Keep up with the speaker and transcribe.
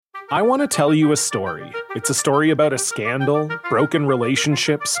I want to tell you a story. It's a story about a scandal, broken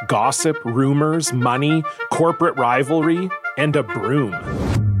relationships, gossip, rumors, money, corporate rivalry, and a broom.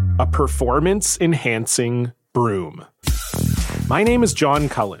 A performance-enhancing broom. My name is John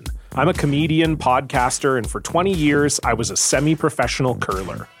Cullen. I'm a comedian, podcaster, and for 20 years, I was a semi-professional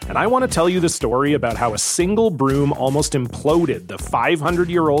curler. And I want to tell you the story about how a single broom almost imploded the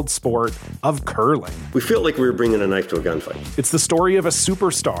 500-year-old sport of curling. We felt like we were bringing a knife to a gunfight. It's the story of a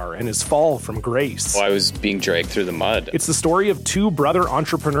superstar and his fall from grace. Well, I was being dragged through the mud. It's the story of two brother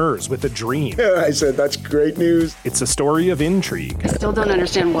entrepreneurs with a dream. I said, that's great news. It's a story of intrigue. I still don't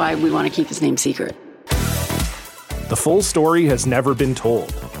understand why we want to keep his name secret. The full story has never been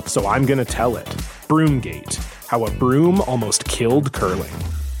told, so I'm going to tell it. Broomgate, how a broom almost killed curling.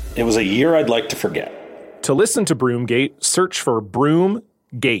 It was a year I'd like to forget. To listen to Broomgate, search for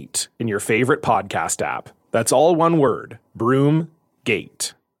Broomgate in your favorite podcast app. That's all one word,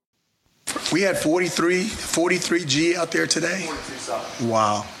 Broomgate. We had 43G out there today.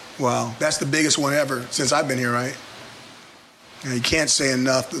 Wow. That's the biggest one ever since I've been here, right? You can't say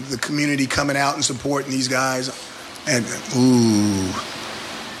enough. The community coming out and supporting these guys. And, ooh.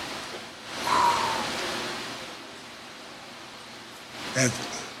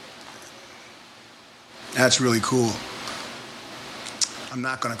 That's really cool. I'm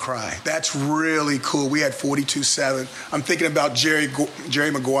not going to cry. That's really cool. We had 42-7. I'm thinking about Jerry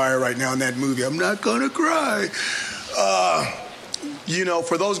Maguire right now in that movie. I'm not going to cry.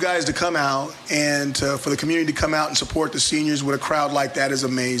 For those guys to come out and for the community to come out and support the seniors with a crowd like that is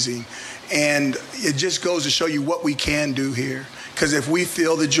amazing. And it just goes to show you what we can do here. Because if we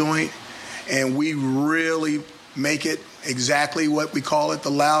feel the joint and we really make it exactly what we call it, the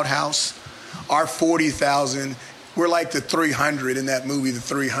Loud House, our 40,000, we're like the 300 in that movie, the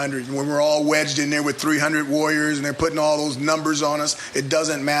 300. When we're all wedged in there with 300 warriors and they're putting all those numbers on us, it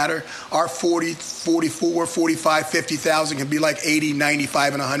doesn't matter. Our 40, 44, 45, 50,000 can be like 80,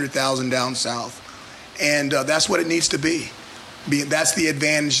 95, and 100,000 down south. And that's what it needs to be. That's the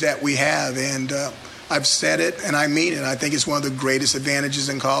advantage that we have. And I've said it and I mean it. I think it's one of the greatest advantages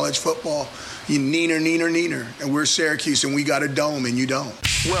in college football. You neener. And we're Syracuse and we got a dome and you don't.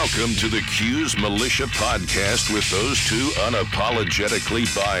 Welcome to the Q's Militia Podcast with those two unapologetically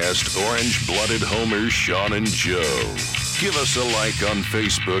biased, orange-blooded homers, Sean and Joe. Give us a like on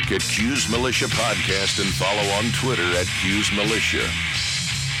Facebook at Q's Militia Podcast and follow on Twitter at Q's Militia.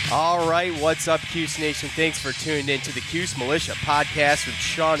 All right, what's up, Cuse Nation? Thanks for tuning in to the Cuse Militia Podcast with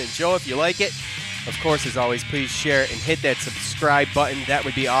Sean and Joe. If you like it, of course, as always, please share and hit that subscribe button. That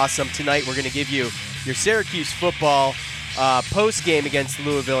would be awesome. Tonight, we're going to give you your Syracuse football post-game against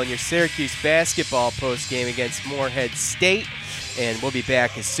Louisville and your Syracuse basketball post-game against Morehead State. And we'll be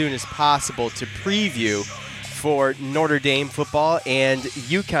back as soon as possible to preview for Notre Dame football and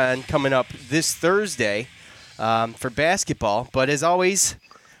UConn coming up this Thursday for basketball. But as always,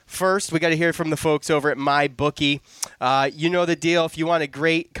 first, we got to hear from the folks over at MyBookie. You know the deal. If you want a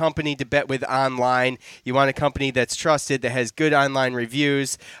great company to bet with online, you want a company that's trusted, that has good online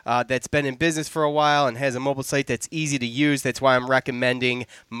reviews, that's been in business for a while and has a mobile site that's easy to use. That's why I'm recommending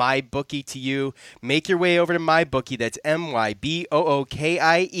MyBookie to you. Make your way over to MyBookie. That's MyBookie.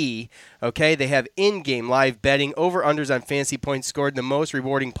 Okay, they have in-game live betting, over-unders on fantasy points scored, the most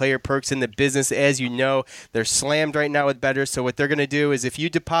rewarding player perks in the business. As you know, they're slammed right now with bettors. So what they're going to do is if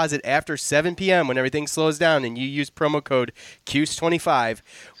you deposit after 7 p.m. when everything slows down and you use promo code CUSE25,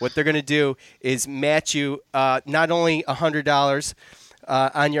 what they're going to do is match you not only $100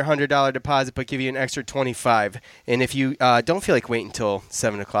 on your $100 deposit, but give you an extra $25. And if you don't feel like waiting until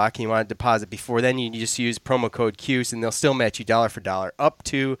 7 o'clock and you want to deposit before then, you just use promo code CUSE, and they'll still match you dollar for dollar up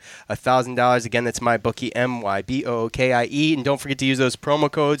to $1,000. Again, that's MyBookie, MyBookie. And don't forget to use those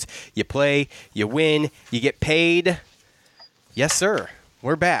promo codes. You play, you win, you get paid. Yes, sir.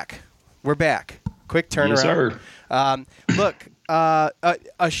 We're back. Quick turnaround. Yes, sir. Look, a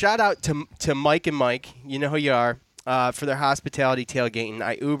shout out to Mike and Mike. You know who you are. For their hospitality tailgating.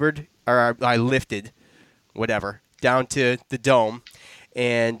 I lifted, whatever, down to the Dome,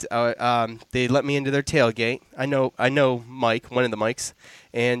 and they let me into their tailgate. I know Mike, one of the Mikes,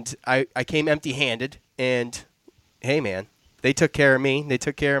 and I came empty-handed, and hey, man, they took care of me. They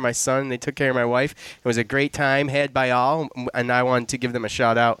took care of my son. They took care of my wife. It was a great time had by all, and I wanted to give them a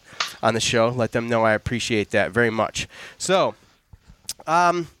shout-out on the show, let them know I appreciate that very much. So,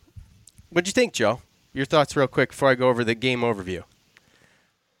 what'd you think, Joe? Your thoughts real quick before I go over the game overview.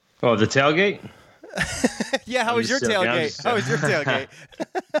 Oh, the tailgate? Yeah, how was your tailgate?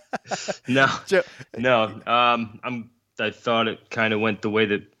 No. I thought it kind of went the way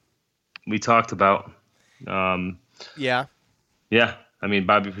that we talked about. Yeah. Yeah. I mean,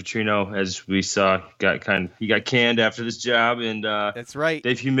 Bobby Petrino, as we saw, got canned after this job, and that's right.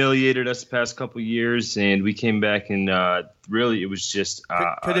 They've humiliated us the past couple of years, and we came back, and really, it was just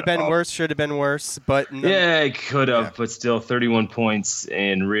could have been worse, should have been worse, but yeah, it could have, but still, 31 points,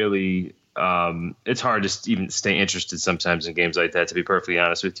 and really, it's hard to even stay interested sometimes in games like that. To be perfectly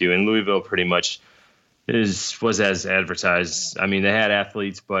honest with you, and Louisville pretty much was as advertised. I mean, they had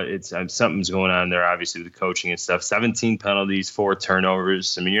athletes, but it's something's going on there, obviously, with the coaching and stuff. 17 penalties, 4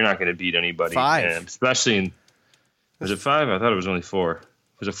 turnovers. I mean, you're not going to beat anybody. 5. Especially in – was it 5? I thought it was only 4. It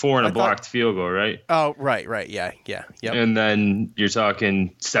was a 4 and a blocked field goal, right? Oh, right. Yeah. Yep. And then you're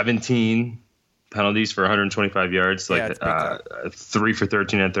talking 17 penalties for 125 yards, 3 for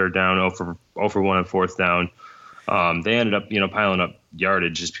 13 on third down, 0 for 1 on fourth down. They ended up, piling up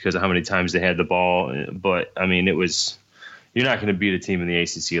yardage just because of how many times they had the ball. But, I mean, you're not going to beat a team in the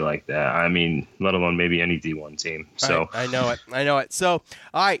ACC like that. I mean, let alone maybe any D1 team. So I know it. So,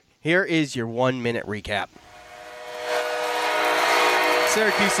 all right, here is your 1-minute recap.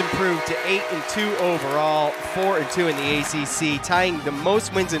 Syracuse improved to 8-2 overall, 4-2 in the ACC, tying the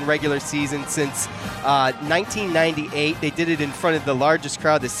most wins in regular season since 1998. They did it in front of the largest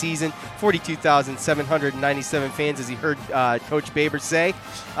crowd this season, 42,797 fans, as you heard Coach Baber say.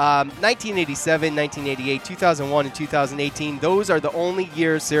 1987, 1988, 2001, and 2018, those are the only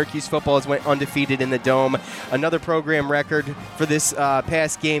years Syracuse football has went undefeated in the Dome. Another program record for this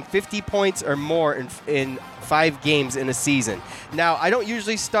past game, 50 points or more in 5 games in a season. Now, I don't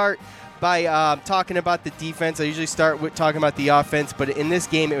usually start by talking about the defense. I usually start with talking about the offense, but in this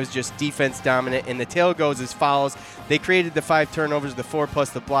game, it was just defense dominant, and the tale goes as follows. They created the 5 turnovers, the 4 plus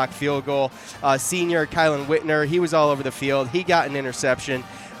the blocked field goal. Senior Kylan Whitner, he was all over the field. He got an interception.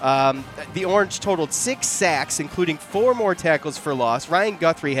 The Orange totaled 6 sacks, including 4 more tackles for loss. Ryan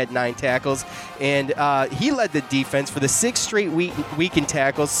Guthrie had 9 tackles, and he led the defense for the 6th straight week in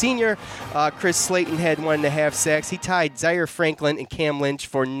tackles. Senior Chris Slayton had 1.5 sacks. He tied Zaire Franklin and Cam Lynch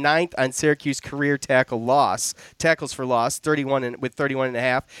for 9th on Syracuse career tackles for loss,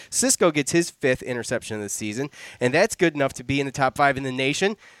 31.5. Cisco gets his 5th interception of the season, and that's good enough to be in the top 5 in the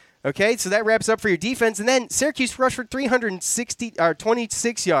nation. Okay, so that wraps up for your defense. And then Syracuse rushed for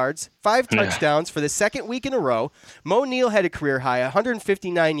 26 yards, 5 touchdowns for the 2nd week in a row. Mo Neal had a career high,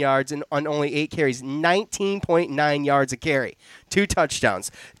 159 yards and on only 8 carries, 19.9 yards a carry, 2 touchdowns.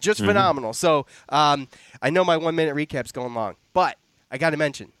 Just phenomenal. So I know my 1-minute recap's going long, but I got to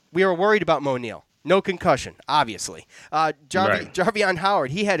mention, we were worried about Mo Neal. No concussion, obviously. Jarvion Howard,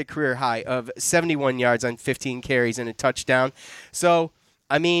 he had a career high of 71 yards on 15 carries and a touchdown. So,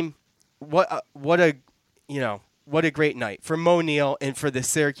 I mean, what a great night for Mo Neal and for the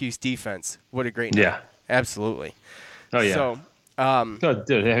Syracuse defense. What a great night. Yeah. Absolutely. Oh, yeah. So,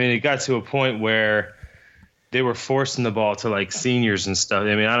 dude, I mean, it got to a point where they were forcing the ball to, seniors and stuff.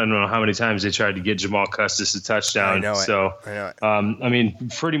 I mean, I don't know how many times they tried to get Jamal Custis a touchdown. I know it. So, I know it. I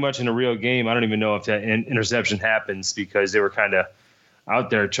mean, pretty much in a real game, I don't even know if that interception happens because they were kind of out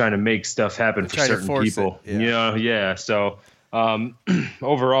there trying to make stuff happen for certain people. Yeah. So,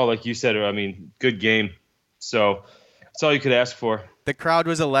 overall, like you said, I mean, good game. So that's all you could ask for. The crowd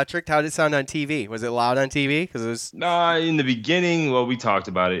was electric. How did it sound on TV? Was it loud on TV? Because it was. In the beginning, well, we talked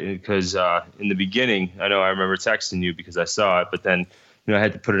about it because in the beginning, I remember texting you because I saw it, but then I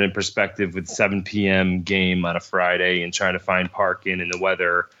had to put it in perspective with 7 p.m. game on a Friday and trying to find parking and the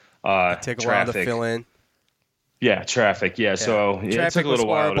weather. Take a while to fill in. Yeah, traffic. Yeah, so it took a little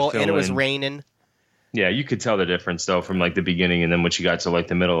while to fill in. And it was raining. Yeah, you could tell the difference, though, from, the beginning, and then once you got to,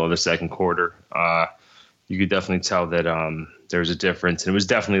 the middle of the second quarter, you could definitely tell that there was a difference, and it was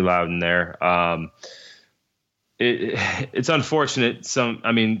definitely loud in there. It's unfortunate,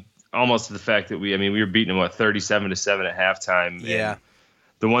 almost to the fact that we were beating them, 37-7 at halftime. Yeah. And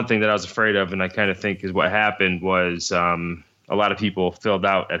the one thing that I was afraid of, and I kind of think is what happened, was a lot of people filled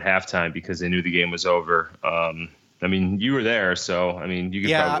out at halftime because they knew the game was over. You were there, so, you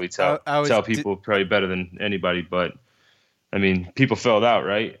could probably tell people probably better than anybody, but, people filled out,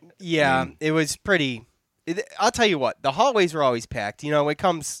 right? Yeah, it was pretty – I'll tell you what, the hallways were always packed. When it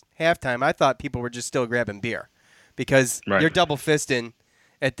comes halftime, I thought people were just still grabbing beer because you're double-fisting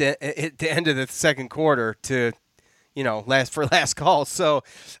at the end of the second quarter to, last call. So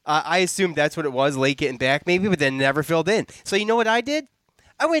I assumed that's what it was, late getting back maybe, but then never filled in. So you know what I did?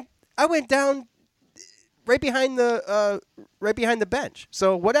 I went down – right behind the bench.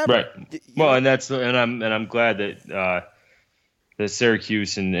 So whatever. Right. Well, and I'm glad that the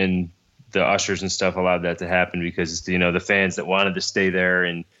Syracuse and the ushers and stuff allowed that to happen because the fans that wanted to stay there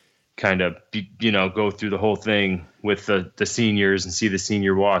and kind of go through the whole thing with the seniors and see the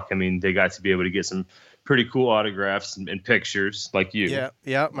senior walk. They got to be able to get some pretty cool autographs and pictures like you.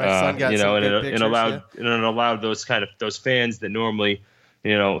 Yeah. My son got some good pictures. And allowed those fans that normally,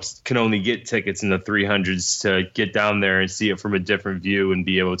 can only get tickets in the 300s to get down there and see it from a different view and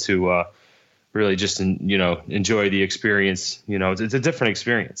be able to really just enjoy the experience. It's a different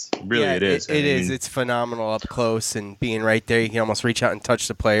experience. Really, it is. It is. It's phenomenal up close and being right there. You can almost reach out and touch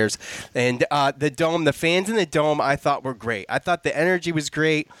the players. And the dome, the fans in the dome, I thought were great. I thought the energy was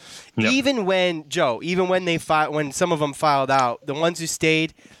great. Yep. Even when when some of them filed out, the ones who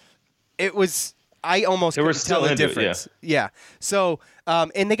stayed, it was. I almost couldn't tell the difference. Yeah. So,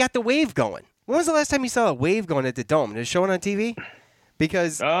 and they got the wave going. When was the last time you saw a wave going at the dome? Did it show it on TV?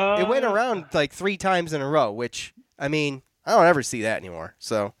 Because it went around like 3 times in a row, which, I don't ever see that anymore.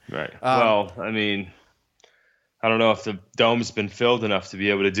 So right. I don't know if the dome's been filled enough to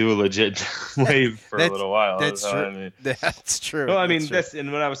be able to do a legit wave for a little while. That's true. That's true. Well,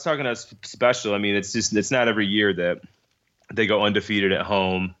 and when I was talking about special, it's not every year that they go undefeated at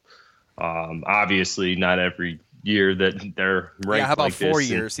home. Obviously, not every year that they're ranked. Yeah, how about like 4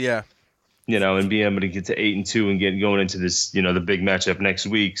 years? Yeah. And being able to get to 8-2 and going into this, the big matchup next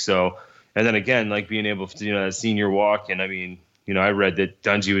week. So, and then again, like being able to, that senior walk. And I read that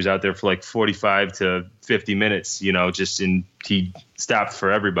Dungey was out there for like 45 to 50 minutes, he stopped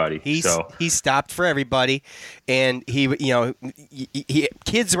for everybody. He stopped for everybody. And he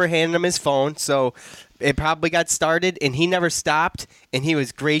kids were handing him his phone. So it probably got started and he never stopped and he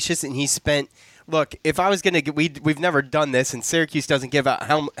was gracious and he spent. Look, if I was going to, we've never done this, and Syracuse doesn't give out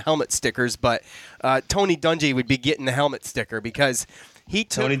helmet stickers, but Tony Dungy would be getting the helmet sticker because he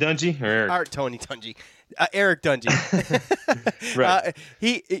took Tony Dungy or Eric? Tony Dungy, Eric Dungy. Right.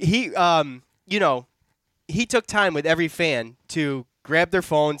 He took time with every fan to grab their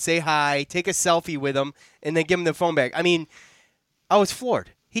phone, say hi, take a selfie with them, and then give them the phone back. I was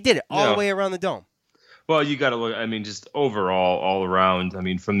floored. He did it all the way around the dome. Well, you got to look. Just overall, all around.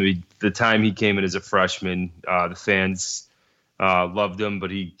 From the time he came in as a freshman, the fans loved him,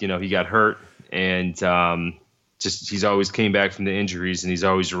 but he got hurt, and he's always came back from the injuries, and he's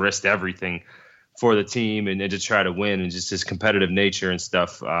always risked everything for the team and to try to win, and just his competitive nature and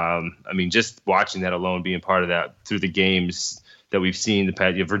stuff. Just watching that alone, being part of that through the games that we've seen,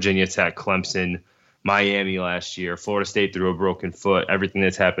 Virginia Tech, Clemson, Miami last year, Florida State through a broken foot, everything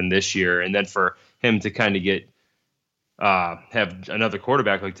that's happened this year, and then for him to kind of get have another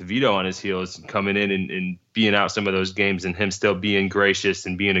quarterback like DeVito on his heels coming in and being out some of those games and him still being gracious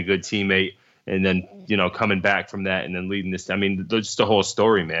and being a good teammate and then, coming back from that and then leading this. Just the whole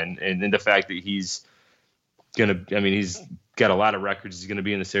story, man. And then the fact that he's he's got a lot of records. He's going to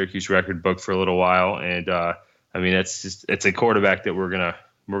be in the Syracuse record book for a little while. And, it's a quarterback that we're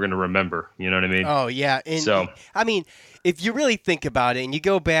going to remember. You know what I mean? Oh, yeah. And if you really think about it and you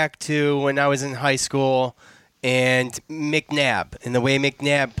go back to when I was in high school and McNabb and the way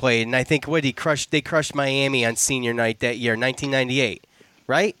McNabb played, and I think they crushed Miami on senior night that year, 1998,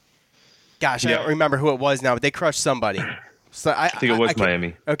 right? Gosh, I don't remember who it was now, but they crushed somebody. So I think it was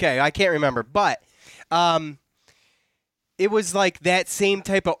Miami. Okay, I can't remember, but it was like that same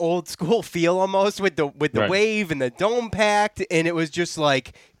type of old school feel almost with the right. wave and the dome packed, and it was just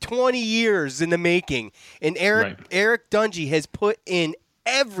like 20 years in the making. And Eric Dungy has put in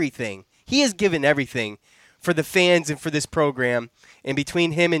everything. He has given everything for the fans and for this program. And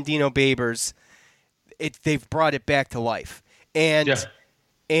between him and Dino Babers, they've brought it back to life. And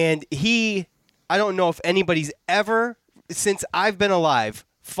I don't know if anybody's ever, since I've been alive,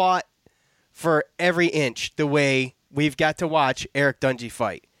 fought for every inch the way we've got to watch Eric Dungy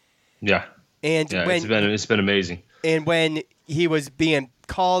fight. Yeah. It's been amazing. And when he was being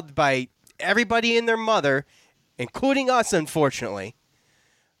called by everybody and their mother, including us, unfortunately,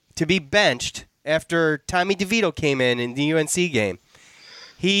 to be benched after Tommy DeVito came in the UNC game,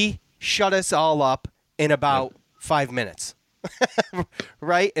 he shut us all up in about 5 minutes.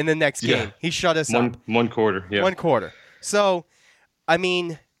 Right? In the next game. He shut us up. One quarter. Yeah. 1 quarter. So,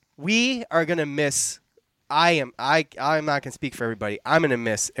 we are going to miss... I'm not going to speak for everybody. I'm going to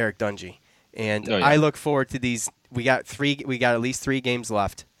miss Eric Dungy. And I look forward to these. We got at least 3 games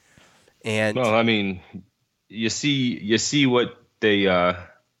left. And you see what they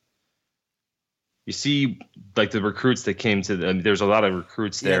you see like the recruits that came to them. There's a lot of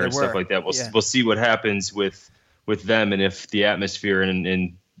recruits there and stuff like that. We'll see what happens with them and if the atmosphere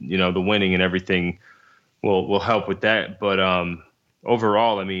and the winning and everything will help with that. But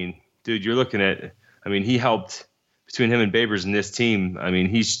overall, dude, you're looking at he helped between him and Babers and this team.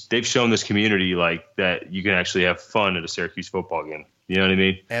 They've shown this community like that you can actually have fun at a Syracuse football game. You know what I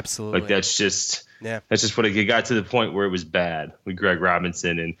mean? Absolutely. Like that's just what it got to the point where it was bad with Greg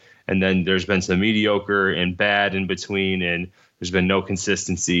Robinson and and then there's been some mediocre and bad in between, and there's been no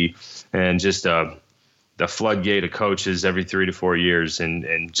consistency, and just the floodgate of coaches every 3 to 4 years,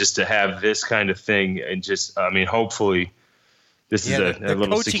 and just to have this kind of thing, and just, I mean, hopefully this is a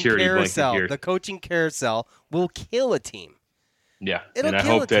little security blanket here. The coaching carousel will kill a team. Yeah, and I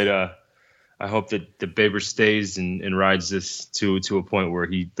hope that the Baber stays and rides this to a point where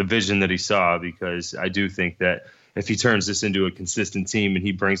the vision that he saw, because I do think that if he turns this into a consistent team and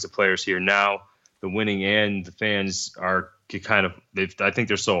he brings the players here now, the winning and the fans are I think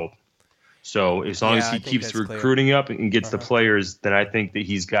they're sold. So as long as he keeps recruiting up and gets the players, then I think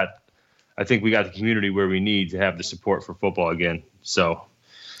that we got the community where we need to have the support for football again. So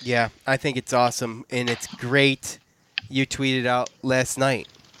yeah, I think it's awesome, and it's great. You tweeted out last night.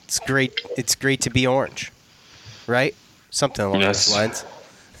 It's great to be orange, right? Something along those lines.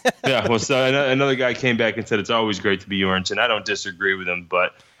 Yeah, well, so another guy came back and said it's always great to be orange, and I don't disagree with him,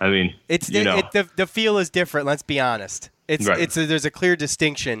 but I mean, the feel is different. Let's be honest. There's a clear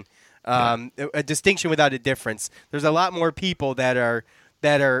distinction, a distinction without a difference. There's a lot more people that are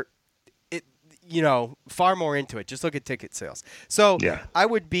far more into it. Just look at ticket sales. So I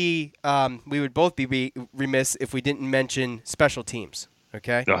would we would both be remiss if we didn't mention special teams.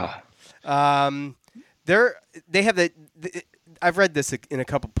 Okay. They have I've read this in a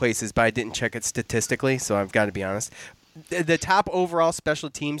couple places, but I didn't check it statistically, so I've got to be honest. The top overall special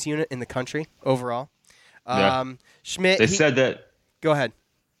teams unit in the country overall. Schmidt. They said that. Go ahead.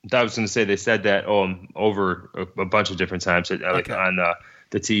 I was going to say they said that over a bunch of different times. Like on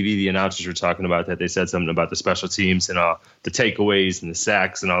the TV, the announcers were talking about that. They said something about the special teams and the takeaways and the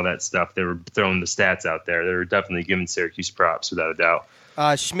sacks and all that stuff. They were throwing the stats out there. They were definitely giving Syracuse props without a doubt.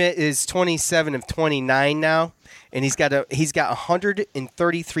 Schmidt is 27 of 29 now, and he's got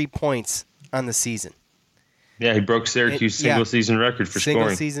 133 points on the season. Yeah, he broke Syracuse single-season record for scoring.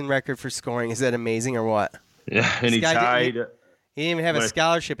 Single-season record for scoring. Is that amazing or what? Yeah, and he tied. He didn't even have a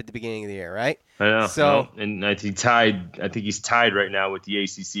scholarship at the beginning of the year, right? I know. So, and I think he's tied right now with the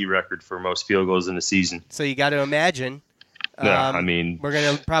ACC record for most field goals in the season. So you got to imagine. I mean, we're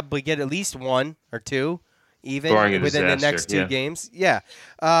going to probably get at least one or two, even within the next two games. Yeah.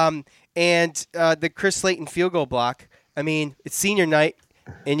 And the Chris Slayton field goal block. I mean, it's senior night,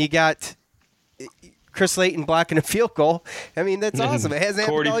 and you got Chris Slayton blocking a field goal. I mean, that's awesome. It hasn't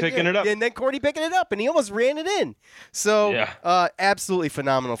happened all year. picking it up. And then Cordy picking it up, and he almost ran it in. So absolutely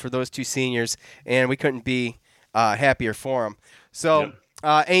phenomenal for those two seniors, and we couldn't be happier for them. So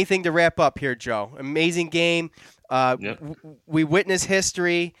anything to wrap up here, Joe? Amazing game. We witnessed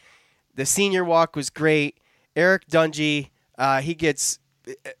history. The senior walk was great. Eric Dungy, he gets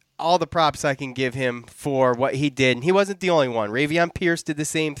all the props I can give him for what he did. And he wasn't the only one. Ravion Pierce did the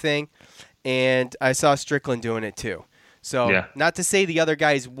same thing. And I saw Strickland doing it too. So not to say the other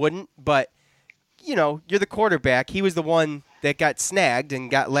guys wouldn't, but, you're the quarterback. He was the one that got snagged and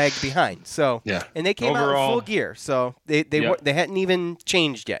got lagged behind. So and they came out in full gear. So they hadn't even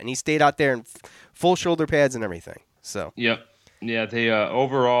changed yet. And he stayed out there in full shoulder pads and everything. So they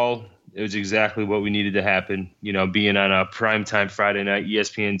overall it was exactly what we needed to happen. Being on a primetime Friday night,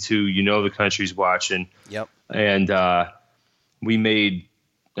 ESPN2, the country's watching. Yep. And we made.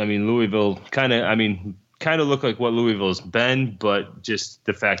 Louisville kind of look like what Louisville's been, but just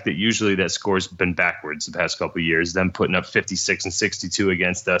the fact that usually that score's been backwards the past couple of years, them putting up 56 and 62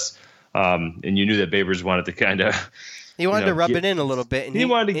 against us. And you knew that Babers wanted to kind of... He wanted to rub it in a little bit. And he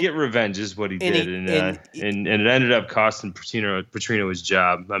wanted to get revenge is what he did. And it ended up costing Petrino his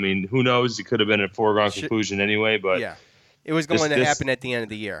job. I mean, who knows? It could have been a foregone conclusion anyway, but... Yeah, it was going to happen at the end of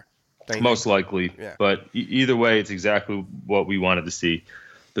the year. Most likely. Yeah. But either way, it's exactly what we wanted to see.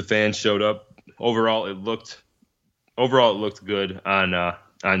 The fans showed up. Overall, it looked good on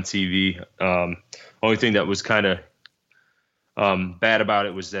TV. Only thing that was kind of bad about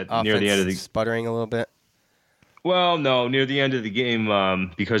it was that near the end of the sputtering a little bit. Well, no, near the end of the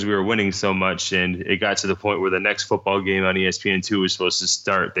game, because we were winning so much, and it got to the point where the next football game on ESPN2 was supposed to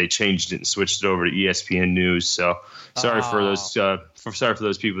start. They changed it and switched it over to ESPN News. So sorry for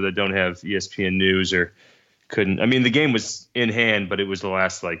those people that don't have ESPN News or couldn't. I mean, the game was in hand, but it was the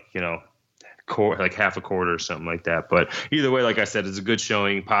last like half a quarter or something like that. But either way, like I said, it's a good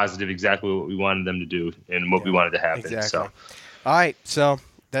showing, positive, exactly what we wanted them to do and what we wanted to happen. Exactly. So, all right, so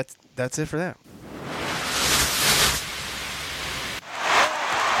that's it for that.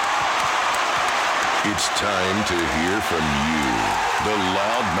 It's time to hear from you, the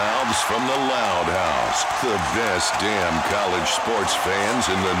loudmouths from the Loud House, the best damn college sports fans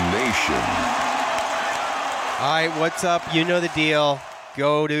in the nation. All right, what's up? You know the deal.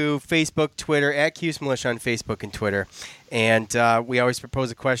 go to Facebook, Twitter, at Cuse Militia on Facebook and Twitter. And we always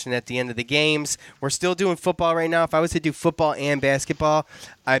propose a question at the end of the games. We're still doing football right now. If I was to do football and basketball,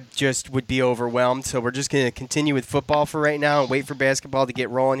 I just would be overwhelmed. So we're just going to continue with football for right now and wait for basketball to get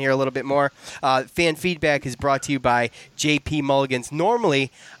rolling here a little bit more. Fan feedback is brought to you by JP Mulligan's.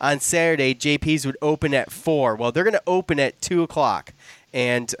 Normally on Saturday, JP's would open at 4. Well, they're going to open at 2 o'clock.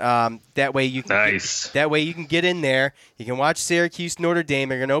 And that way you can get in there. You can watch Syracuse Notre Dame.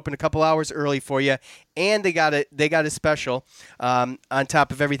 They're going to open a couple hours early for you, and they got a special on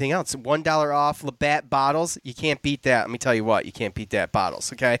top of everything else. $1 off Labatt bottles. You can't beat that. Let me tell you what, you can't beat that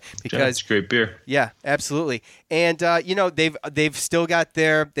bottles. Okay, because it's great beer. Yeah, absolutely. And they've still got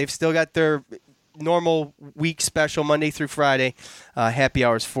their normal week special Monday through Friday, happy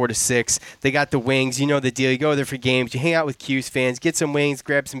hours 4 to 6. They got the wings. You know the deal. You go there for games. You hang out with Cuse fans, get some wings,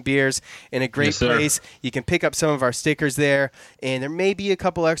 grab some beers in a great place. You can pick up some of our stickers there, and there may be a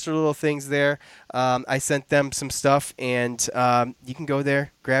couple extra little things there. I sent them some stuff, and you can go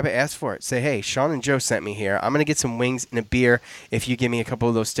there, grab it, ask for it. Say, hey, Sean and Joe sent me here. I'm going to get some wings and a beer if you give me a couple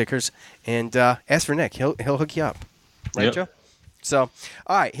of those stickers. And ask for Nick. He'll hook you up. Right, Joe? So,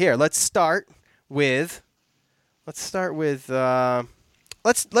 all right, here, let's start with let's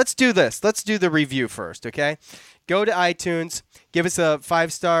do this. Let's do the review first, okay? Go to iTunes, give us a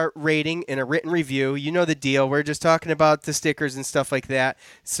 5-star rating and a written review. You know the deal. We're just talking about the stickers and stuff like that.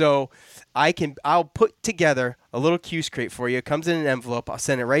 So I'll put together a little Cuse crate for you. It comes in an envelope. I'll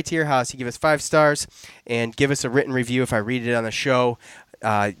send it right to your house. You give us 5 stars and give us a written review. If I read it on the show,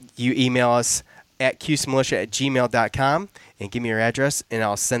 you email us at cusemilitia@gmail.com and give me your address, and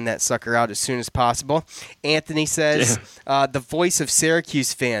I'll send that sucker out as soon as possible. Anthony says, the voice of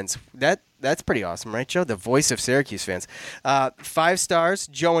Syracuse fans. That's pretty awesome, right, Joe? The voice of Syracuse fans. 5 stars.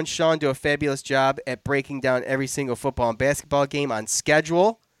 Joe and Sean do a fabulous job at breaking down every single football and basketball game on the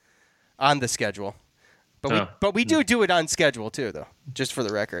schedule. But we do it on schedule, too, though, just for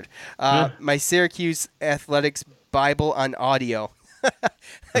the record. My Syracuse Athletics Bible on audio.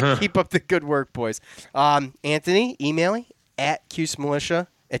 Keep up the good work, boys. Anthony, email me at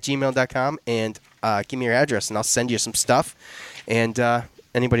cusemilitia@gmail.com and give me your address, and I'll send you some stuff. And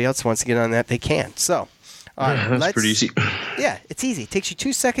anybody else wants to get on that, they can. So, that's pretty easy. Yeah, it's easy. It takes you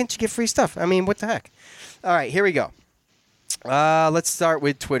 2 seconds. You get free stuff. I mean, what the heck? All right, here we go. Let's start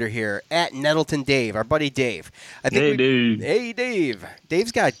with Twitter here at Nettleton Dave, our buddy Dave. Dave. Hey, Dave.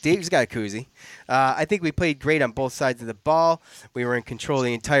 Dave's got a koozie. I think we played great on both sides of the ball. We were in control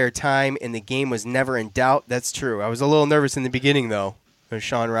the entire time, and the game was never in doubt. That's true. I was a little nervous in the beginning, though, with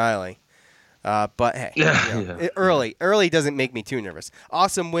Sean Riley. But hey, early doesn't make me too nervous.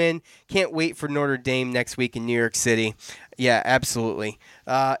 Awesome win. Can't wait for Notre Dame next week in New York City. Yeah, absolutely.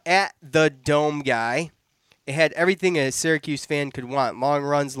 At the Dome Guy. It had everything a Syracuse fan could want. Long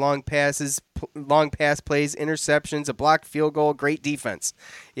runs, long passes, long pass plays, interceptions, a blocked field goal, great defense.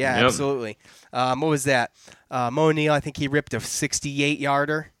 Yeah, absolutely. What was that? Mo O'Neill, I think he ripped a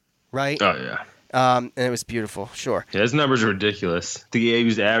 68-yarder, right? Oh, yeah. And it was beautiful, sure. Yeah, his numbers are ridiculous.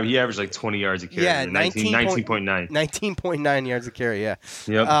 He averaged like 20 yards a carry. Yeah, 19.9. 19.9 yards a carry, yeah.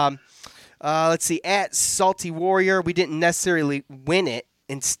 Yep. Let's see. At Salty Warrior, we didn't necessarily win it.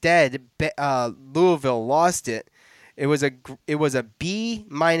 Instead, Louisville lost it. It was a B-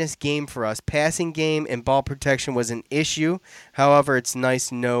 game for us. Passing game and ball protection was an issue. However, it's nice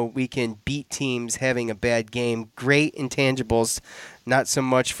to know we can beat teams having a bad game. Great intangibles, not so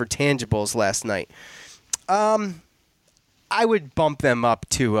much for tangibles last night. I would bump them up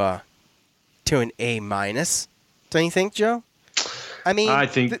to an A-. Don't you think, Joe? I mean, I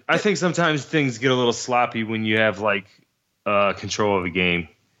think sometimes things get a little sloppy when you have control of a game.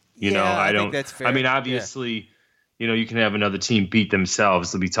 I think that's fair. I mean, obviously, you can have another team beat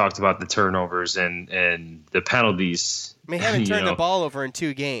themselves. We talked about the turnovers and the penalties. I mean, haven't turned the ball over in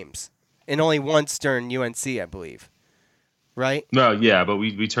 2 games, and only once during UNC, I believe. Right? No, yeah, but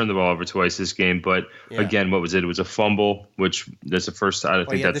we turned the ball over twice this game. But again, what was it? It was a fumble, which that's the first. I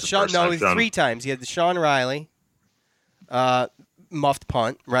think that's the first time. No, 3 times. You had the Sean Riley muffed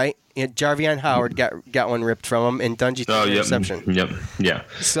punt, right? Jarvion Howard got one ripped from him, and Dungy threw an interception. Yep. Yeah.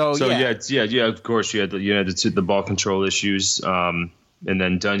 Of course, you had the ball control issues, and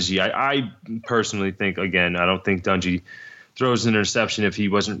then Dungy. I personally think, again, I don't think Dungy throws an interception if they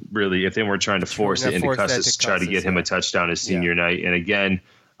weren't trying to force it into Custis to try to get him a touchdown his senior night. And again,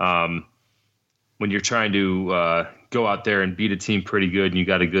 when you're trying to go out there and beat a team pretty good and you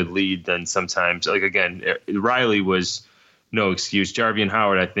got a good lead, then sometimes, Riley was no excuse. Jarvion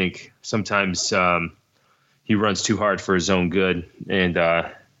Howard, I think sometimes he runs too hard for his own good. And,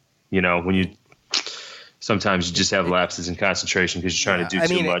 when sometimes you just have lapses in concentration because you're trying to do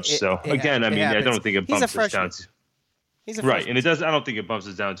too much. I don't think it bumps us down to. He's a right, and it does. I don't think it bumps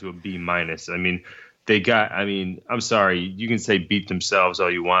us down to a B-. I mean, I'm sorry. You can say beat themselves all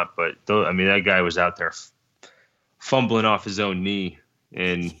you want, but that guy was out there fumbling off his own knee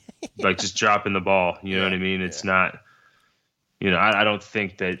and like just dropping the ball. You know what I mean? It's not. I don't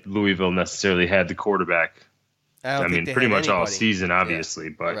think that Louisville necessarily had the quarterback. Pretty much all season, obviously,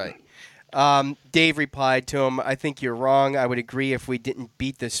 but. Right. Dave replied to him, I think you're wrong. I would agree if we didn't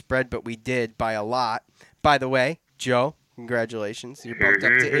beat the spread, but we did by a lot. By the way, Joe, congratulations. You're bumped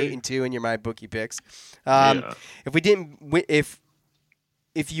up to 8-2 in your MyBookie picks. If we didn't win, if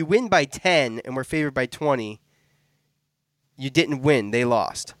you win by 10 and we're favored by 20, you didn't win. They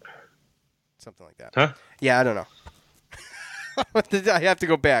lost. Something like that. Huh? Yeah, I don't know. I have to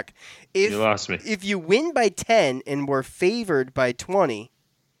go back. You lost me. If you win by 10 and we're favored by 20,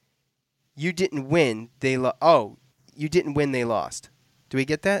 you didn't win. You didn't win. They lost. Do we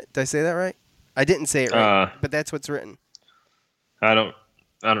get that? Did I say that right? I didn't say it right, but that's what's written. I don't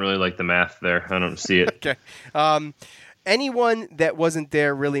really like the math there. I don't see it. Okay. Anyone that wasn't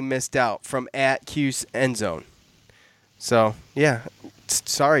there really missed out from @Q's Endzone. So yeah,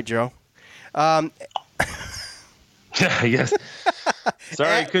 sorry, Joe. I guess.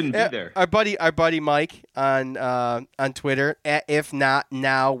 Sorry, I couldn't be there. Our buddy Mike on Twitter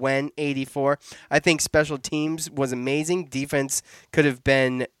 @IfNotNowWhen84. I think special teams was amazing. Defense could have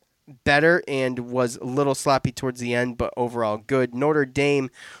been better and was a little sloppy towards the end, but overall good. Notre Dame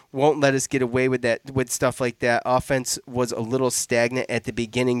won't let us get away with stuff like that. Offense was a little stagnant at the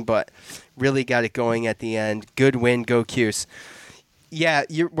beginning, but really got it going at the end. Good win, go Cuse. Yeah,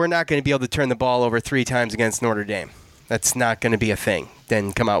 we're not going to be able to turn the ball over 3 times against Notre Dame. That's not going to be a thing.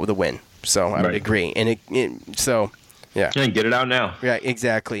 Then come out with a win. So I would agree. And yeah. And get it out now. Right,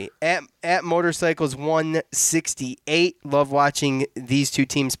 exactly. At Motorcycles 168. Love watching these two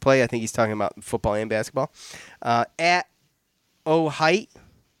teams play. I think he's talking about football and basketball. At O Height,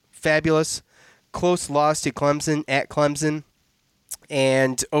 fabulous. Close loss to Clemson at Clemson.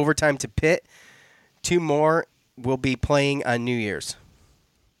 And overtime to Pitt. 2 more will be playing on New Year's.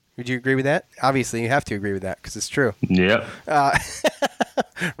 Would you agree with that? Obviously, you have to agree with that because it's true. Yeah.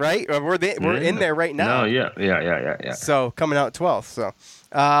 Right? We're in there right now. No, yeah. So coming out 12th. So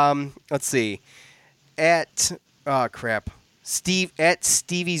let's see.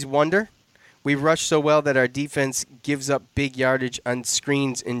 Stevie's Wonder. We rush so well that our defense gives up big yardage on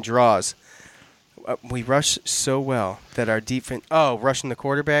screens and draws. We rush so well that our defense. Oh, rushing the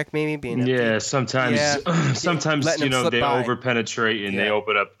quarterback maybe. Sometimes they overpenetrate and they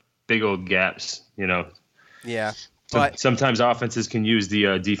open up big old gaps. Yeah. But sometimes offenses can use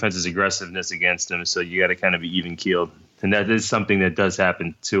the defense's aggressiveness against them, so you got to kind of be even keeled, and that is something that does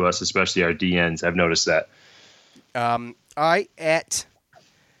happen to us, especially our DNs. I've noticed that. Oh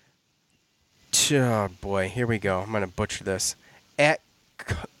boy, here we go. I'm gonna butcher this. Why?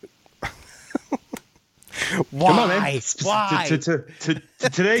 Come on, man. Why?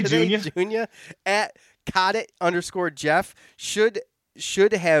 Today, Junior. At @Codit_Jeff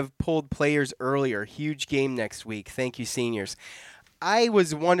should have pulled players earlier. Huge game next week. Thank you, seniors. I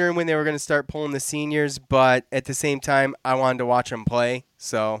was wondering when they were going to start pulling the seniors, but at the same time, I wanted to watch them play.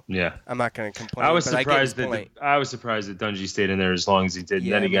 So yeah, I'm not going to complain. I was surprised that Dungey stayed in there as long as he did.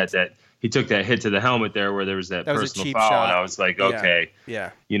 And then he got that. He took that hit to the helmet there, where there was that personal foul, shot. And I was like, okay, yeah.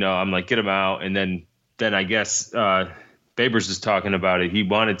 I'm like, get him out, and then I guess Babers was talking about it. He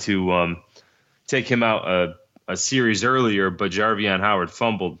wanted to take him out a series earlier, but Jarvion Howard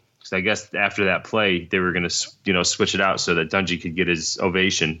fumbled. So I guess after that play, they were going to switch it out so that Dungey could get his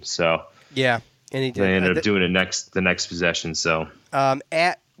ovation. So yeah, and he did. They ended up doing it the next possession. So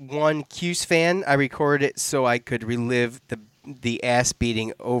 @1 Cuse fan, I recorded it so I could relive the ass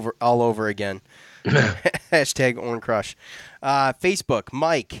beating all over again. #OranCrush. Facebook,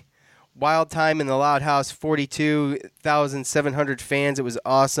 Mike. Wild time in the Loud House, 42,700 fans. It was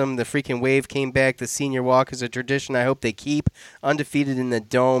awesome. The freaking wave came back. The senior walk is a tradition I hope they keep. Undefeated in the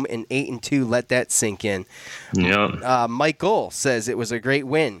Dome and 8-2. Let that sink in. Yeah. Michael says it was a great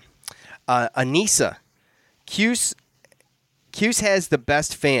win. Anissa, Cuse has the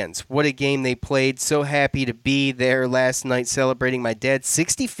best fans. What a game they played. So happy to be there last night celebrating my dad's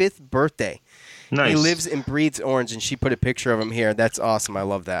 65th birthday. Nice. He lives and breathes Orange, and she put a picture of him here. That's awesome. I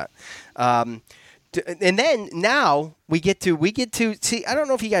love that. And then now we get to see. I don't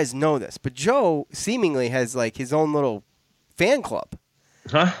know if you guys know this, but Joe seemingly has like his own little fan club.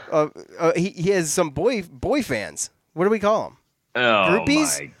 Huh? He has some boy fans. What do we call them? Oh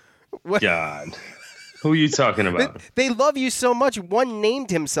Groupies? My God! Who are you talking about? They love you so much. One named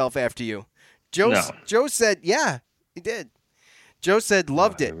himself after you. Joe said, yeah, he did. Joe said,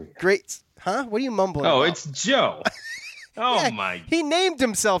 loved it. Great. Huh? What are you mumbling about? It's Joe. My. He named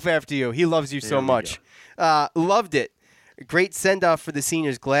himself after you. He loves you so much. Loved it. Great send-off for the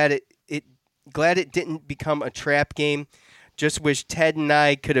seniors. Glad it didn't become a trap game. Just wish Ted and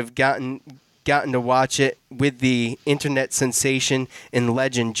I could have gotten to watch it with the internet sensation and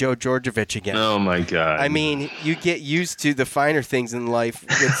legend Joe Georgievich again. Oh, my God. I mean, you get used to the finer things in life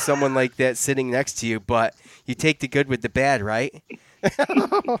with someone like that sitting next to you, but you take the good with the bad, right?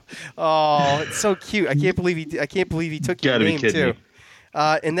 Oh, it's so cute. I can't believe he took your name too.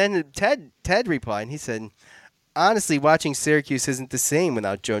 And then Ted replied, and he said, honestly, watching Syracuse isn't the same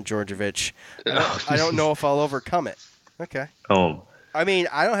without Joe Georgievich. I don't know if I'll overcome it. Okay. Oh. I mean,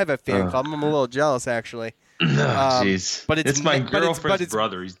 I don't have a fan club. I'm a little jealous, actually. Jeez. But it's my girlfriend's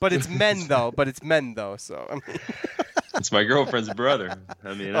brother. But it's men, though. So I mean. It's my girlfriend's brother.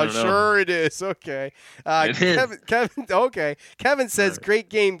 I mean, I don't know. Sure it is. Okay. Kevin. Okay. Kevin says, "Great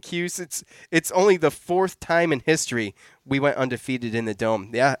game, Cuse. It's only the 4th time in history we went undefeated in the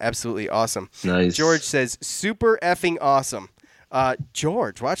Dome. Yeah, absolutely awesome." Nice. George says, "Super effing awesome."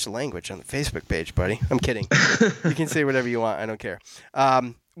 George, watch the language on the Facebook page, buddy. I'm kidding. You can say whatever you want. I don't care.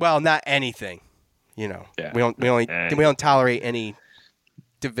 Well, not anything. You know, yeah. we don't tolerate any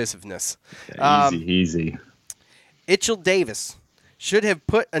divisiveness. Yeah, easy. Itchell Davis should have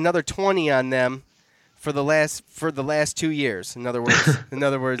put another 20 on them for the last 2 years. In other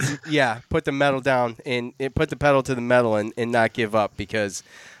words, yeah, put the pedal down and put the pedal to the metal and not give up because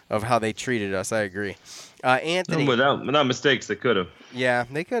of how they treated us. I agree. Anthony, without mistakes, they could have. Yeah,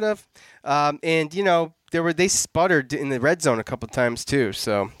 they could have. And you know, they sputtered in the red zone a couple times too.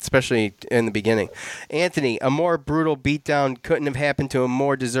 So especially in the beginning. Anthony, a more brutal beatdown couldn't have happened to a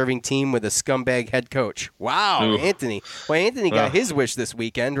more deserving team with a scumbag head coach. Wow, ooh. Anthony. Well, Anthony got his wish this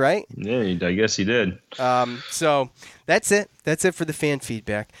weekend, right? Yeah, I guess he did. So that's it. That's it for the fan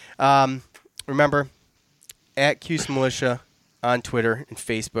feedback. Remember, at Cuse Militia on Twitter and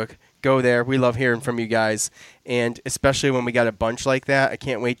Facebook. Go there. We love hearing from you guys, and especially when we got a bunch like that. I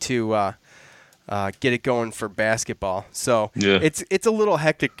can't wait to get it going for basketball. So yeah. It's a little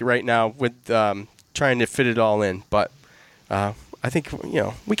hectic right now with trying to fit it all in, but I think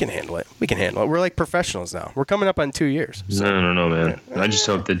we can handle it. We're like professionals now. We're coming up on 2 years. So. I don't know, man. I just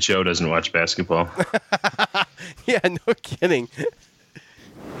hope that Joe doesn't watch basketball. Yeah, no kidding.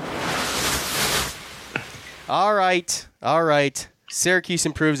 All right. Syracuse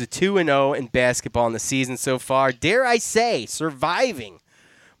improves to 2-0 in basketball in the season so far. Dare I say, surviving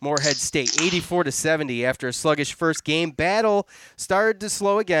Morehead State 84-70 after a sluggish first game. Battle started to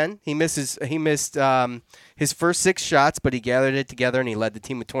slow again. He missed his first 6 shots, but he gathered it together and he led the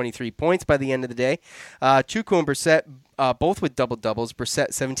team with 23 points by the end of the day. Chukwu and Brissett both with double-doubles.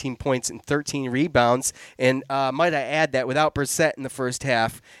 Brissett 17 points and 13 rebounds. And might I add that without Brissett in the first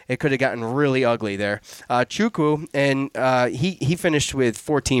half, it could have gotten really ugly there. Chukwu, and he finished with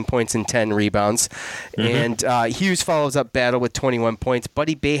 14 points and 10 rebounds. Mm-hmm. And Hughes follows up Battle with 21 points.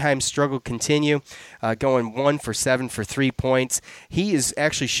 Buddy Boeheim's struggle continue, going 1 for 7 for 3 points. He is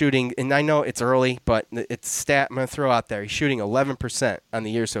actually shooting, and I know it's early, but it's a stat I'm going to throw out there. He's shooting 11% on the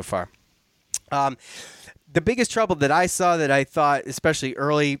year so far. The biggest trouble that I saw that I thought, especially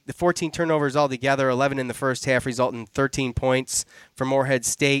early, the 14 turnovers altogether, 11 in the first half, resulting in 13 points for Morehead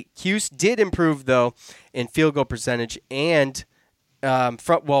State. Cuse did improve, though, in field goal percentage and from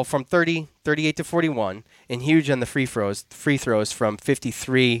 38 to 41, and huge on the free throws from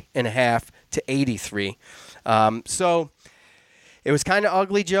 53.5 to 83. So it was kind of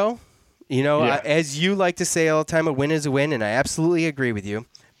ugly, Joe. You know, yeah. As you like to say all the time, a win is a win, and I absolutely agree with you.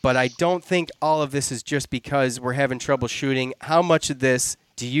 But I don't think all of this is just because we're having trouble shooting. How much of this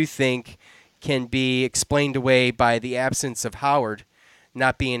do you think can be explained away by the absence of Howard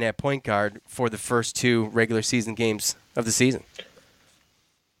not being at point guard for the first 2 regular season games of the season?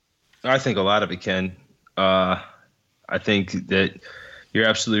 I think a lot of it can. I think that you're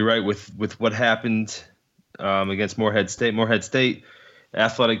absolutely right with what happened against Morehead State. Morehead State,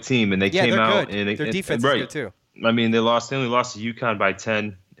 athletic team, and they came out good. and their defense is good too. I mean, they only lost to UConn by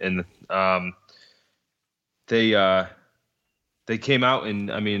 10. And they came out,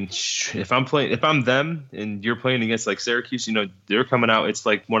 and I mean, if I'm them, and you're playing against like Syracuse, you know, they're coming out. It's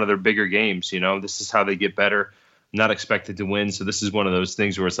like one of their bigger games. You know, this is how they get better. Not expected to win, so this is one of those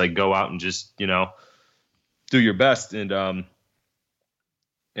things where it's like go out and just do your best. And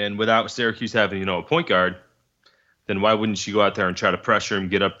without Syracuse having a point guard, then why wouldn't you go out there and try to pressure him,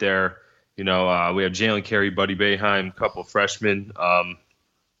 get up there? We have Jalen Carey, Buddy Boeheim, a couple freshmen.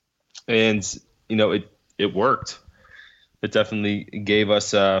 And it worked. It definitely gave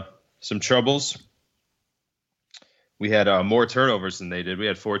us some troubles. We had more turnovers than they did. We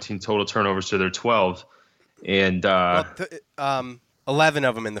had 14 total turnovers to their 12. And 11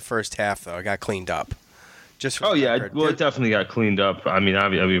 of them in the first half, though. It got cleaned up. Just for it definitely got cleaned up. I mean,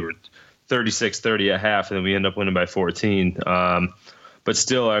 we were 36-30 at half, and then we ended up winning by 14. But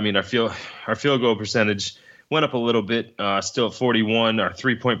still, I mean, our field goal percentage went up a little bit, still at 41. Our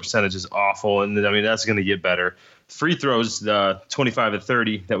three-point percentage is awful, and I mean, that's going to get better. Free throws,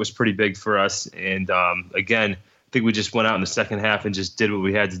 25-30, that was pretty big for us. And again, I think we just went out in the second half and just did what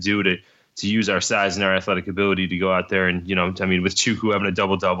we had to do to use our size and our athletic ability to go out there and, I mean, with Chukwu having a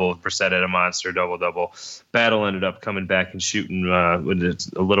double-double, Brissett had a monster double-double. Battle ended up coming back and shooting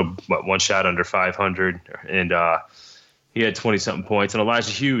with a little, one shot under 500, and he had 20-something points. And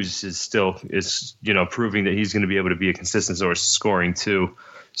Elijah Hughes is proving that he's going to be able to be a consistent source of scoring too.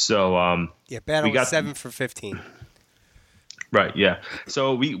 So Battle was 7 for 15. Right, yeah.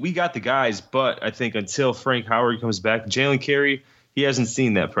 So we got the guys, but I think until Frank Howard comes back, Jalen Carey, he hasn't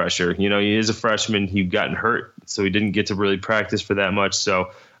seen that pressure. He is a freshman. He gotten hurt, so he didn't get to really practice for that much.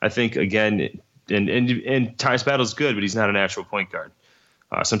 So I think, again, and Tyus Battle's good, but he's not a natural point guard.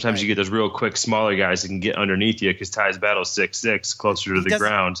 Sometimes you get those real quick, smaller guys that can get underneath you because Tyus Battle's 6'6", closer to the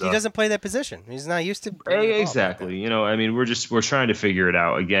ground. So. He doesn't play that position. He's not used to. Exactly. I mean, we're trying to figure it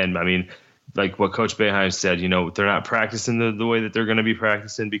out. Again, I mean, like what Coach Boeheim said, they're not practicing the way that they're going to be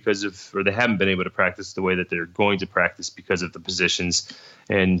practicing or they haven't been able to practice the way that they're going to practice because of the positions.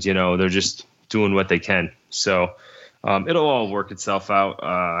 And, they're just doing what they can. So it'll all work itself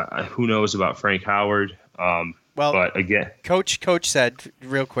out. Who knows about Frank Howard? But again, Coach said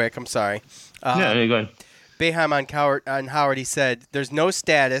real quick, I'm sorry. Go ahead. Boeheim on Howard, he said, there's no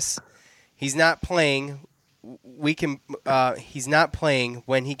status. He's not playing. He's not playing.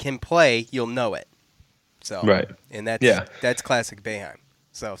 When he can play, you'll know it. So right, and that's classic Boeheim.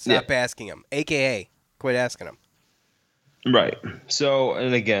 So stop asking him, aka quit asking him. Right. So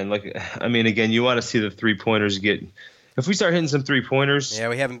and again, you want to see the 3-pointers get. If we start hitting some 3-pointers,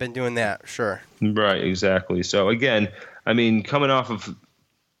 we haven't been doing that. Sure. Right. Exactly. So again, I mean, coming off of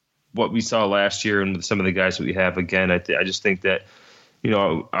what we saw last year and with some of the guys that we have, again, I just think that.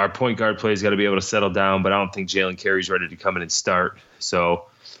 Our point guard play has got to be able to settle down, but I don't think Jalen Carey's ready to come in and start. So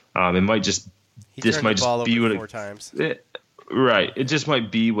it might just be what 4 times. Right. It just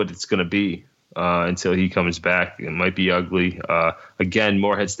might be what it's going to be until he comes back. It might be ugly. Again,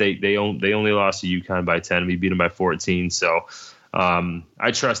 Morehead State, they only lost to UConn by 10. We beat them by 14. So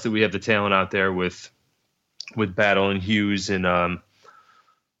I trust that we have the talent out there with Battle and Hughes and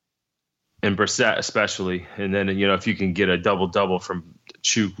Brissett especially. And then, if you can get a double-double from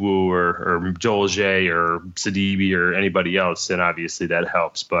Chukwu or Joel Jay or Sidibe or anybody else, then obviously that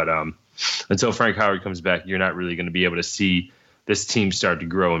helps. But until Frank Howard comes back, you're not really going to be able to see this team start to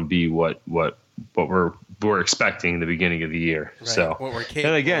grow and be what we're expecting in the beginning of the year. Right. So,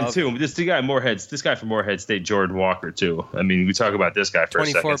 and again, too, this guy from Morehead State, Jordan Walker, too. I mean, we talk about this guy for a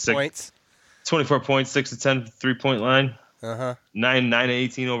second. 24 points. 24 points, 6 to 10 3-point line. 9 to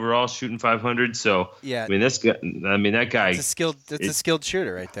 18 overall, shooting 500. So yeah, that guy. It's a skilled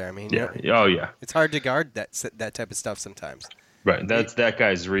shooter right there. I mean, it's hard to guard that type of stuff sometimes. Right, that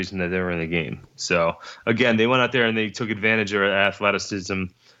guy's the reason that they were in the game. So again, they went out there and they took advantage of our athleticism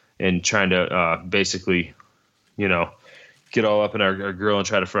and trying to basically, get all up in our grill and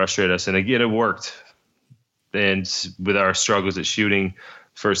try to frustrate us. And again, it worked. And with our struggles at shooting.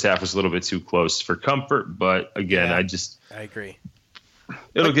 First half was a little bit too close for comfort, but again, I agree.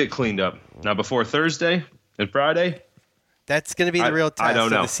 It'll get cleaned up. Now, before Thursday and Friday, that's going to be the real test of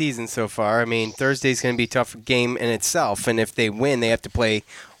the season so far. I mean, Thursday's going to be a tough game in itself, and if they win, they have to play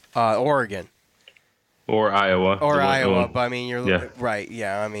Oregon. Or Iowa. But I mean, you're right.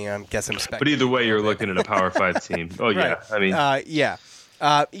 Yeah, I mean, I guess I'm expecting. But either way, you're looking at a Power 5 team. Oh, right. Yeah.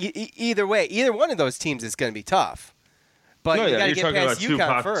 I mean, either way, either one of those teams is going to be tough. But you got to get past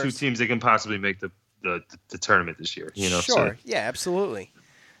UConn first. Two teams that can possibly make the tournament this year. Sure. So. Yeah, absolutely.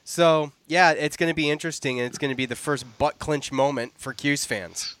 So, it's going to be interesting, and it's going to be the first butt clinch moment for 'Cuse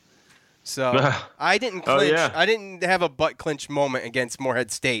fans. So, I didn't clinch. I didn't have a butt clinch moment against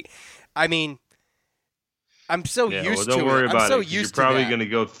Morehead State. I mean, I'm so used to it. Don't worry about it. You're probably going to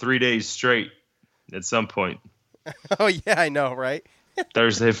go 3 days straight at some point. Oh, yeah, I know, right?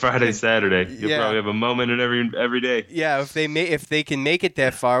 Thursday, Friday, Saturday. You'll probably have a moment in every day. Yeah, if they can make it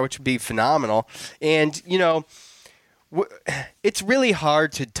that far, which would be phenomenal. And it's really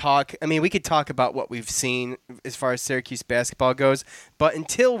hard to talk. I mean, we could talk about what we've seen as far as Syracuse basketball goes, but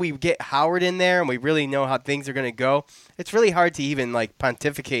until we get Howard in there and we really know how things are going to go, it's really hard to even like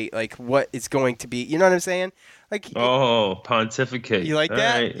pontificate like what it's going to be. You know what I'm saying? Like, pontificate. You like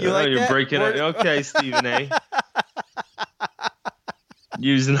that? Right. You like you're that? breaking it. Okay, Stephen A.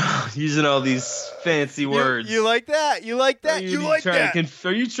 using all these fancy words. You like that? You like that? You like that?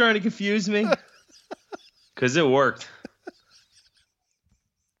 Are you trying to confuse me? Because it worked.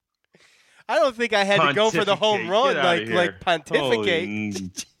 I don't think I had to go for the home run like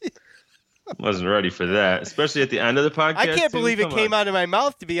pontificate. Wasn't ready for that, especially at the end of the podcast. I can't believe it came out of my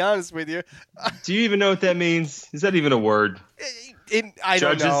mouth, to be honest with you. Do you even know what that means? Is that even a word? I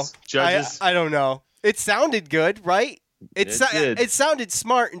don't know. Judges? I don't know. It sounded good, right? It sounded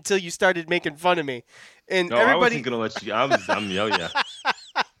smart until you started making fun of me. And no, everybody... I wasn't going to let you. I'm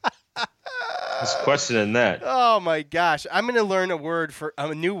I was questioning that. Oh my gosh! I'm going to learn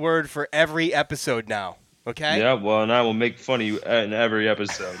a new word for every episode now. Okay? Yeah. Well, and I will make fun of you in every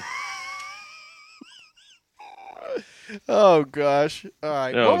episode. Oh gosh! All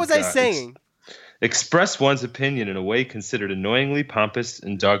right. What was I saying? Express one's opinion in a way considered annoyingly pompous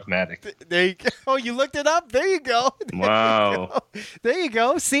and dogmatic. There you go. Oh, you looked it up. There you go. Wow. There you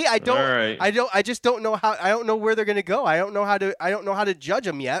go. See, I don't. All right. I just don't know how. I don't know where they're going to go. I don't know how to judge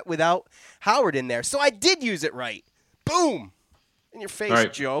them yet without Howard in there. So I did use it right. Boom, in your face,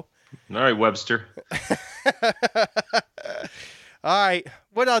 right. Joe. All right, Webster. All right.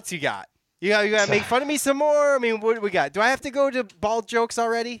 What else you got? You got to make fun of me some more? I mean, what do we got? Do I have to go to bald jokes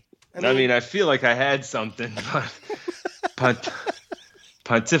already? I mean, I feel like I had something, but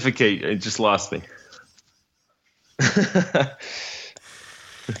pontificate, it just lost me.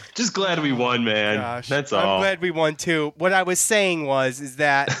 Just glad we won, man. Gosh, that's all. I'm glad we won, too. What I was saying is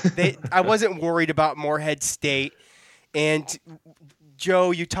that I wasn't worried about Morehead State. And,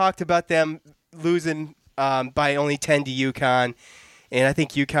 Joe, you talked about them losing by only 10 to UConn. And I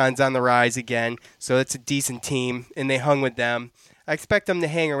think UConn's on the rise again, so it's a decent team, and they hung with them. I expect them to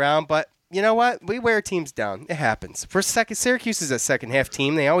hang around, but you know what? We wear teams down. It happens. Syracuse is a second-half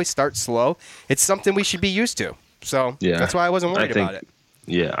team. They always start slow. It's something we should be used to. So that's why I wasn't worried about it.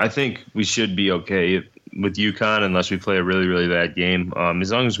 Yeah, I think we should be okay with UConn unless we play a really, really bad game.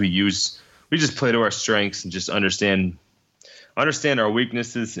 As long as we just play to our strengths and just understand our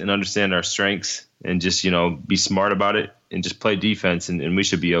weaknesses and understand our strengths and just, be smart about it and just play defense and we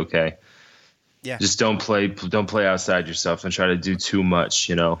should be okay. Yeah. Just don't play outside yourself and try to do too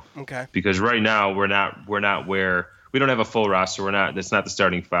much, Okay. Because right now we're not where we don't have a full roster. That's not the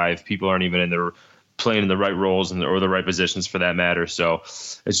starting five. People aren't even playing in the right roles or the right positions for that matter. So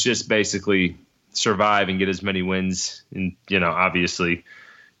it's just basically survive and get as many wins and, obviously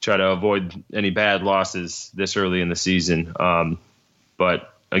try to avoid any bad losses this early in the season.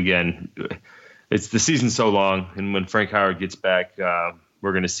 But again, it's the season's so long, and when Frank Howard gets back,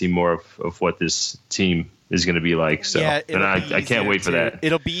 we're going to see more of what this team is going to be like. So, yeah, and I can't wait for that.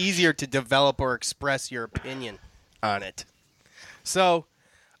 It'll be easier to develop or express your opinion on it. So,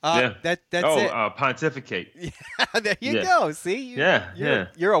 that's it. Pontificate. Yeah, there you go. See,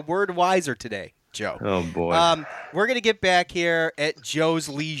 you're a word wiser today, Joe. Oh boy. We're going to get back here at Joe's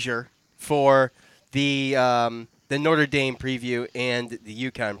leisure for the Notre Dame preview and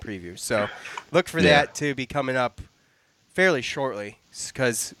the UConn preview. So, look for that to be coming up fairly shortly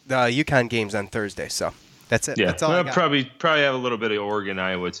because the UConn game's on Thursday. So that's it. Yeah, that's all I got. Probably have a little bit of Oregon,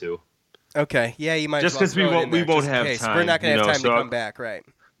 Iowa too. Okay, yeah, you might just because we won't have time. We're not going to have time to come back, right?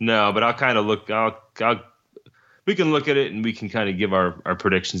 No, but I'll kind of look. We can look at it and we can kind of give our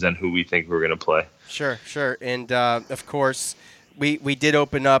predictions on who we think we're going to play. Sure. And of course, we did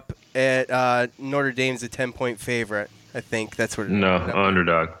open up at Notre Dame's a 10-point favorite. I think that's what.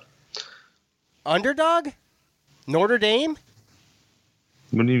 Underdog. Underdog? Notre Dame?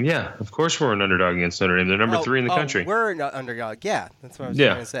 Yeah, of course we're an underdog against Notre Dame. They're number 3 in the country. We're an underdog. Yeah, that's what I was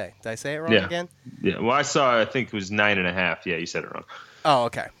trying to say. Did I say it wrong again? Yeah. Well, I think it was 9.5. Yeah, you said it wrong. Oh,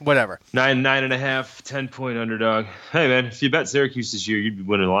 okay. Whatever. 9.5, 10-point underdog. Hey, man, if you bet Syracuse this year, you'd be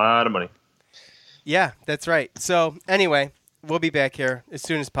winning a lot of money. Yeah, that's right. So, anyway, we'll be back here as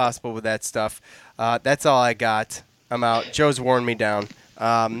soon as possible with that stuff. That's all I got. I'm out. Joe's worn me down.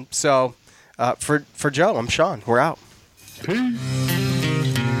 So, for Joe, I'm Sean. We're out.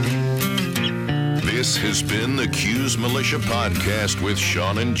 This has been the Q's Militia Podcast with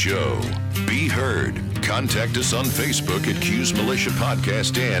Sean and Joe. Be heard. Contact us on Facebook at Q's Militia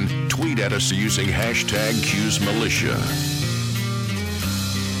Podcast and tweet at us using hashtag Q's Militia.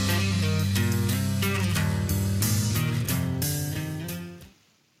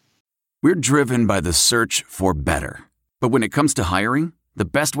 We're driven by the search for better. But when it comes to hiring, the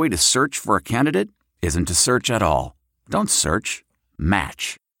best way to search for a candidate isn't to search at all. Don't search.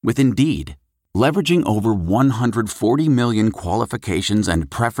 Match with Indeed. Leveraging over 140 million qualifications and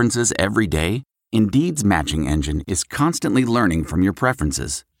preferences every day, Indeed's matching engine is constantly learning from your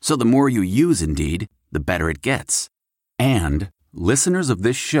preferences. So the more you use Indeed, the better it gets. And listeners of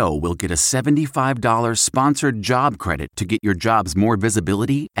this show will get a $75 sponsored job credit to get your jobs more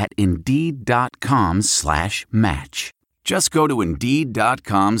visibility at Indeed.com/match. Just go to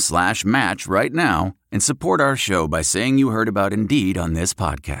Indeed.com/match right now and support our show by saying you heard about Indeed on this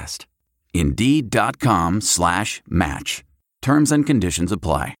podcast. Indeed.com/match. Terms and conditions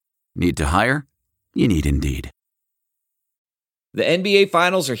apply. Need to hire? You need Indeed. The NBA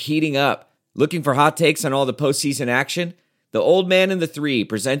Finals are heating up. Looking for hot takes on all the postseason action? The Old Man and the Three,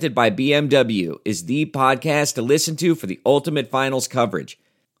 presented by BMW, is the podcast to listen to for the ultimate finals coverage.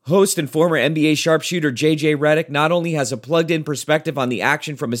 Host and former NBA sharpshooter JJ Redick not only has a plugged-in perspective on the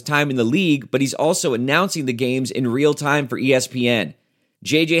action from his time in the league, but he's also announcing the games in real time for ESPN.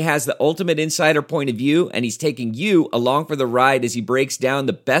 JJ has the ultimate insider point of view, and he's taking you along for the ride as he breaks down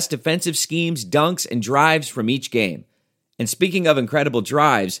the best defensive schemes, dunks, and drives from each game. And speaking of incredible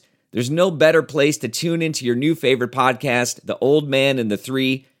drives, there's no better place to tune into your new favorite podcast, The Old Man and the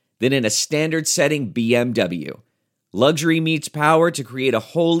Three, than in a standard-setting BMW. Luxury meets power to create a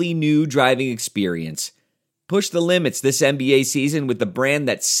wholly new driving experience. Push the limits this NBA season with the brand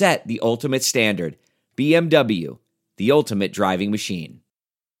that set the ultimate standard. BMW, the ultimate driving machine.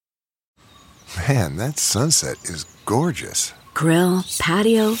 Man, that sunset is gorgeous. Grill,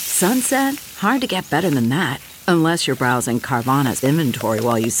 patio, sunset. Hard to get better than that. Unless you're browsing Carvana's inventory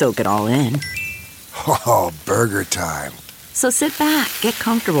while you soak it all in. Oh, burger time. So sit back, get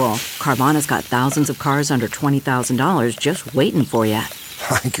comfortable. Carvana's got thousands of cars under $20,000 just waiting for you.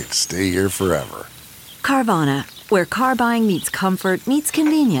 I could stay here forever. Carvana, where car buying meets comfort, meets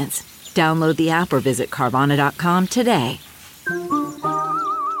convenience. Download the app or visit Carvana.com today.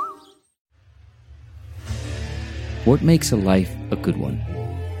 What makes a life a good one?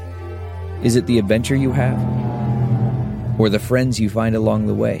 Is it the adventure you have? Or the friends you find along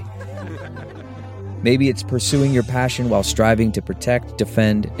the way? Maybe it's pursuing your passion while striving to protect,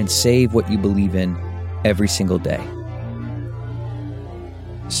 defend, and save what you believe in every single day.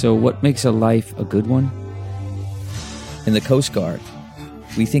 So what makes a life a good one? In the Coast Guard,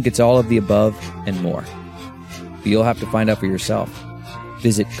 we think it's all of the above and more. But you'll have to find out for yourself.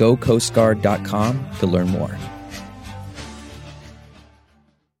 Visit gocoastguard.com to learn more.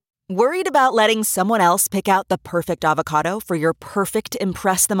 Worried about letting someone else pick out the perfect avocado for your perfect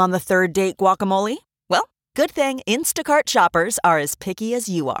impress-them-on-the-third-date guacamole? Well, good thing Instacart shoppers are as picky as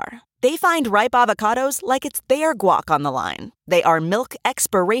you are. They find ripe avocados like it's their guac on the line. They are milk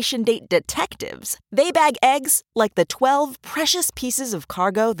expiration date detectives. They bag eggs like the 12 precious pieces of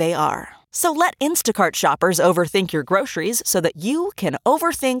cargo they are. So let Instacart shoppers overthink your groceries so that you can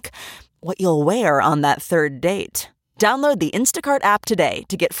overthink what you'll wear on that third date. Download the Instacart app today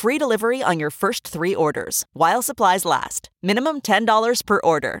to get free delivery on your first 3 orders, while supplies last. Minimum $10 per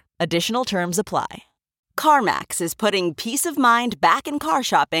order. Additional terms apply. CarMax is putting peace of mind back in car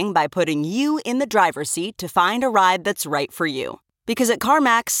shopping by putting you in the driver's seat to find a ride that's right for you. Because at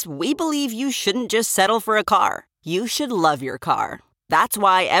CarMax, we believe you shouldn't just settle for a car. You should love your car. That's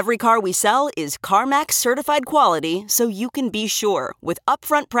why every car we sell is CarMax certified quality, so you can be sure with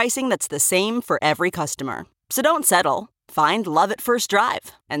upfront pricing that's the same for every customer. So don't settle. Find love at first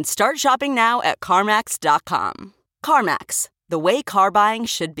drive and start shopping now at CarMax.com. CarMax, the way car buying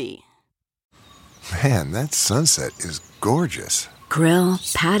should be. Man, that sunset is gorgeous. Grill,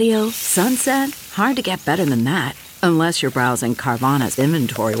 patio, sunset. Hard to get better than that. Unless you're browsing Carvana's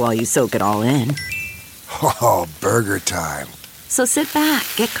inventory while you soak it all in. Oh, burger time. So sit back,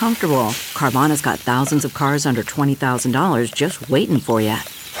 get comfortable. Carvana's got thousands of cars under $20,000 just waiting for you.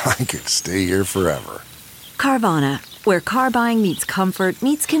 I could stay here forever. Carvana, where car buying meets comfort,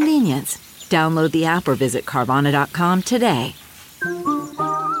 meets convenience. Download the app or visit Carvana.com today.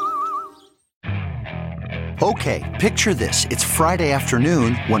 Okay, picture this. It's Friday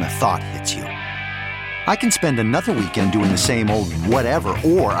afternoon when a thought hits you. I can spend another weekend doing the same old whatever,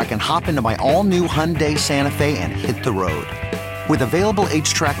 or I can hop into my all-new Hyundai Santa Fe and hit the road. With available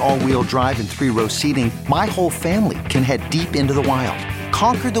H-Track all-wheel drive and 3-row seating, my whole family can head deep into the wild.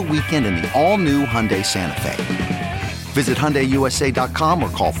 Conquer the weekend in the all-new Hyundai Santa Fe. Visit HyundaiUSA.com or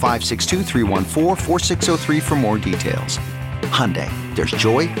call 562-314-4603 for more details. Hyundai, there's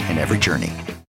joy in every journey.